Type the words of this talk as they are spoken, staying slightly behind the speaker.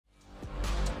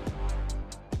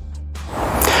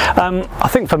I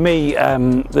think for me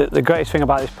the greatest thing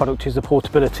about this product is the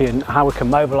portability and how we can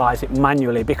mobilise it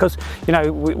manually, because you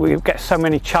know we get so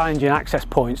many challenging access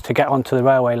points to get onto the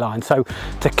railway line. So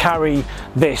to carry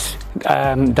this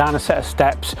down a set of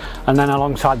steps and then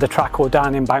alongside the track or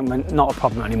down the embankment, not a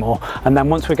problem anymore. And then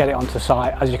once we get it onto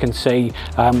site, as you can see,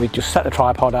 we just set the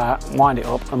tripod out, wind it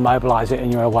up and mobilise it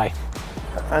and you're away.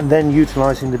 And then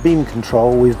utilising the beam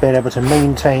control, we've been able to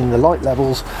maintain the light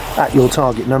levels at your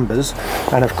target numbers,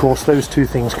 and of course those two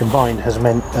things combined has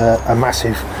meant a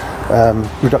massive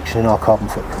reduction in our carbon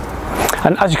footprint.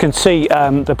 And as you can see,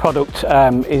 the product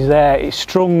is there, it's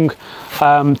strung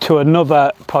to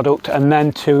another product and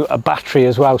then to a battery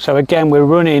as well. So again, we're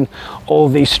running all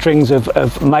these strings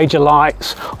of major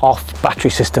lights off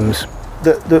battery systems.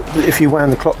 If you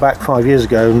wound the clock back 5 years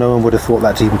ago, no one would have thought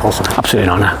that's even possible. Absolutely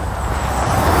not. No.